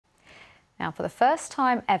Now, for the first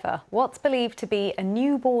time ever, what's believed to be a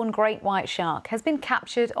newborn great white shark has been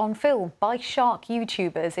captured on film by shark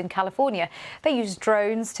YouTubers in California. They use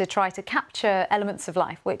drones to try to capture elements of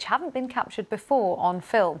life which haven't been captured before on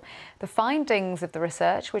film. The findings of the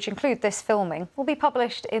research, which include this filming, will be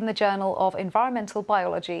published in the Journal of Environmental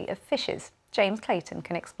Biology of Fishes. James Clayton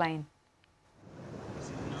can explain.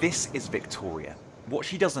 This is Victoria. What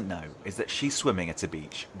she doesn't know is that she's swimming at a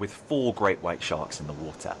beach with 4 great white sharks in the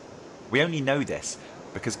water. We only know this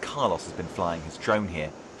because Carlos has been flying his drone here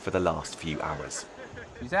for the last few hours.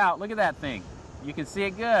 He's out. Look at that thing. You can see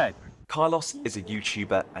it good. Carlos is a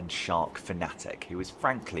YouTuber and shark fanatic who is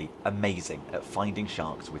frankly amazing at finding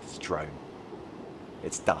sharks with his drone.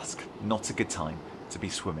 It's dusk, not a good time to be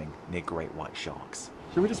swimming near great white sharks.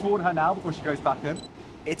 Should we just warn her now before she goes back in?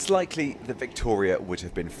 It's likely that Victoria would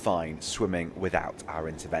have been fine swimming without our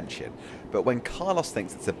intervention, but when Carlos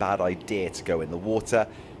thinks it's a bad idea to go in the water,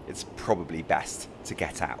 it's probably best to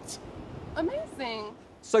get out. Amazing.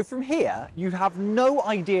 So from here, you have no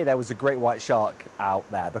idea there was a great white shark out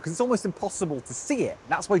there because it's almost impossible to see it.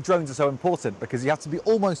 That's why drones are so important, because you have to be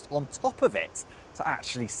almost on top of it to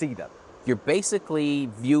actually see them. You're basically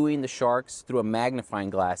viewing the sharks through a magnifying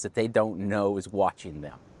glass that they don't know is watching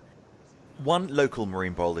them. One local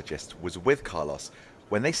marine biologist was with Carlos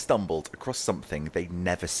when they stumbled across something they'd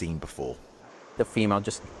never seen before. The female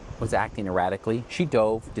just was acting erratically. She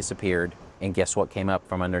dove, disappeared, and guess what came up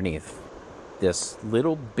from underneath? This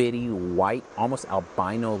little bitty white, almost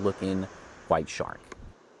albino looking white shark.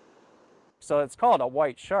 So it's called a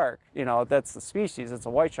white shark. You know, that's the species, it's a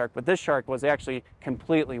white shark, but this shark was actually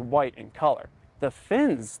completely white in color. The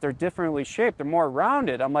fins, they're differently shaped, they're more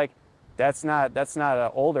rounded. I'm like, that's not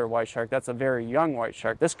an older white shark, that's a very young white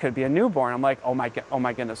shark. This could be a newborn. I'm like, oh my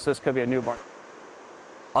goodness, this could be a newborn.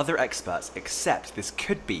 Other experts accept this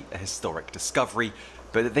could be a historic discovery,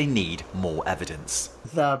 but that they need more evidence.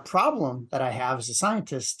 The problem that I have as a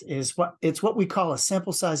scientist is what we call a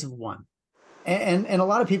sample size of 1. And a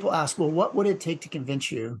lot of people ask, well, what would it take to convince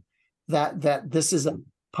you that this is a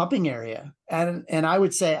pumping area? And I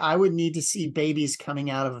would say I would need to see babies coming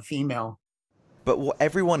out of a female. But what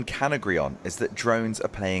everyone can agree on is that drones are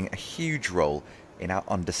playing a huge role in our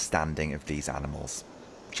understanding of these animals.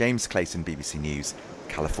 James Clayton, BBC News,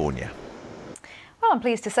 California. Well, I'm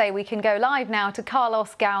pleased to say we can go live now to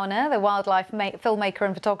Carlos Gauner, the wildlife filmmaker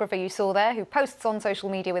and photographer you saw there, who posts on social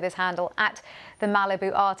media with his handle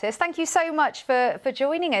 @TheMalibuArtist. Thank you so much for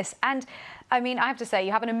joining us. And I mean, I have to say,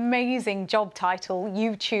 you have an amazing job title,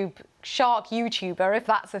 shark YouTuber, if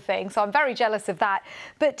that's a thing. So I'm very jealous of that.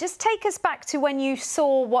 But just take us back to when you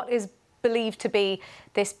saw what is believed to be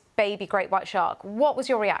this baby great white shark. What was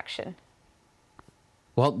your reaction?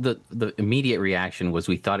 Well, the immediate reaction was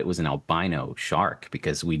we thought it was an albino shark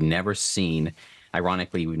because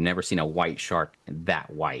ironically, we've never seen a white shark that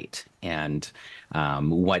white. And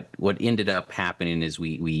what ended up happening is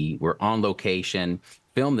we were on location,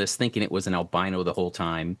 filmed this thinking it was an albino the whole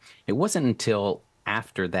time. It wasn't until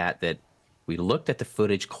after that we looked at the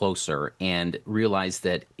footage closer and realized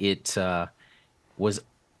that it was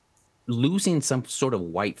losing some sort of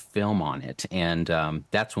white film on it. And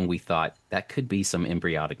that's when we thought that could be some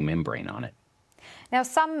embryonic membrane on it. Now,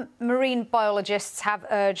 some marine biologists have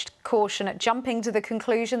urged caution at jumping to the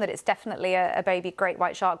conclusion that it's definitely a baby great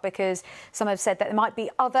white shark, because some have said that there might be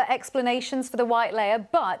other explanations for the white layer.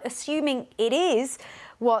 But assuming it is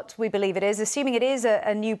what we believe it is, assuming it is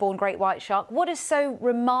a newborn great white shark, what is so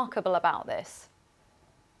remarkable about this?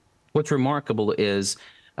 What's remarkable is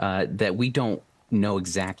that we don't know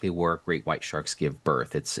exactly where great white sharks give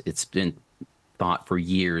birth. It's been thought for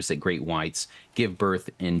years that great whites give birth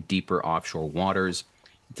in deeper offshore waters.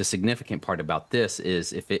 The significant part about this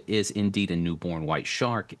is if it is indeed a newborn white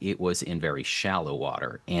shark, it was in very shallow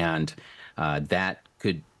water. And that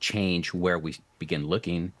could change where we begin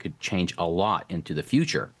looking, could change a lot into the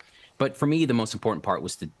future. But for me, the most important part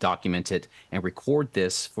was to document it and record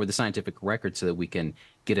this for the scientific record so that we can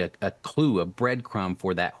get a clue, a breadcrumb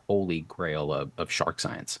for that holy grail of shark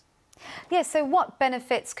science. Yeah, so what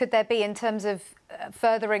benefits could there be in terms of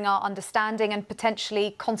furthering our understanding and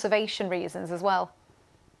potentially conservation reasons as well?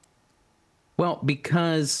 Well,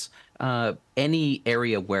 because any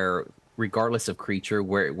area where, regardless of creature,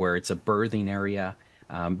 where it's a birthing area,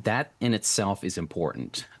 that in itself is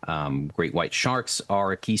important. Great white sharks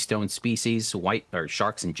are a keystone species.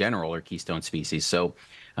 Sharks in general are keystone species. So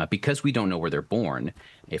because we don't know where they're born,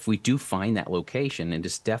 if we do find that location, it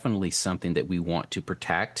is definitely something that we want to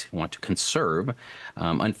protect, want to conserve.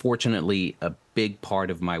 Unfortunately, a big part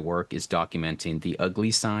of my work is documenting the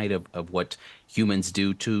ugly side of what humans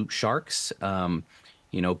do to sharks.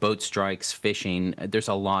 boat strikes, fishing. There's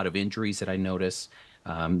a lot of injuries that I notice.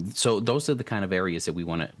 So those are the kind of areas that we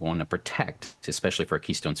want to protect, especially for a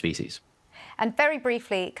keystone species. And very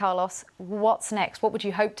briefly, Carlos, what's next? What would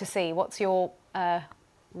you hope to see? What's your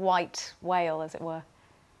white whale, as it were?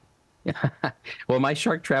 Well, my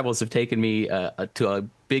shark travels have taken me to a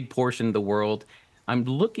big portion of the world. I'm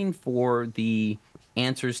looking for the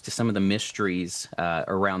answers to some of the mysteries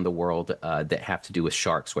around the world that have to do with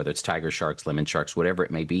sharks, whether it's tiger sharks, lemon sharks, whatever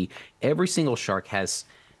it may be. Every single shark has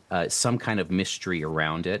some kind of mystery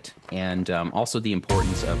around it, and also the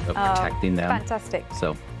importance of protecting them. Fantastic.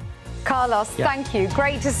 So, Carlos, thank you.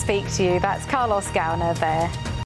 Great to speak to you. That's Carlos Gauner there.